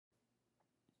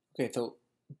Okay, so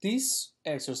this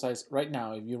exercise right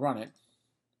now, if you run it,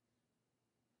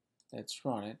 let's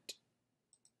run it.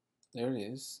 There it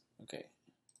is. Okay.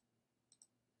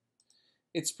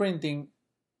 It's printing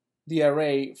the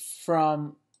array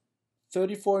from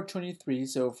 3423,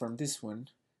 so from this one,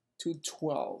 to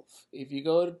 12. If you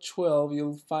go to 12,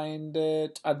 you'll find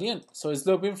it at the end. So it's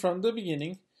looping from the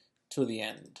beginning to the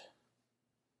end.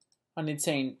 And it's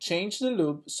saying change the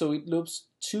loop so it loops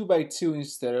 2 by 2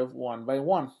 instead of 1 by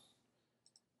 1.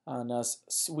 And as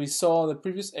we saw in the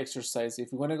previous exercise,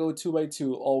 if we want to go 2 by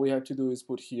 2, all we have to do is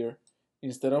put here,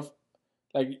 instead of,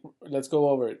 like, let's go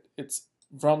over it. It's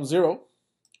from 0,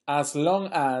 as long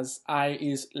as I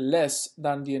is less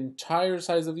than the entire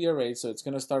size of the array, so it's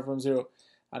going to start from 0,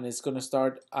 and it's going to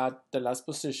start at the last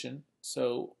position,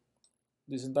 so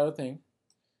this entire thing,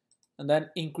 and then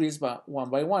increase by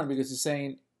 1, because it's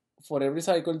saying for every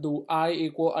cycle do I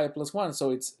equal I plus 1,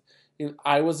 so it's, if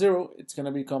I was 0, it's going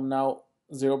to become now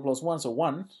 0 plus 1, so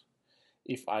 1.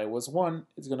 If I was 1,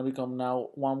 it's going to become now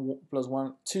 1 plus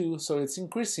 1, 2, so it's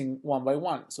increasing 1 by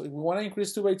 1. So if we want to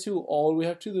increase 2 by 2, all we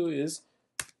have to do is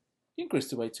increase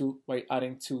 2 by 2 by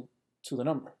adding 2 to the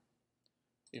number.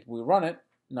 If we run it,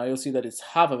 now you'll see that it's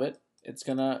half of it.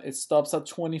 It stops at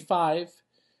 25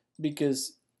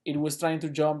 because it was trying to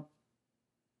jump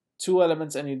 2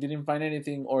 elements and it didn't find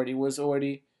anything, or it was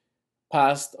already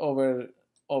passed over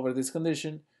this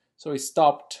condition, so it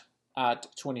stopped at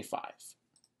 25.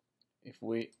 If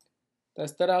we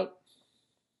test that out,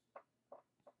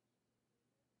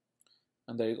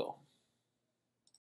 and there you go.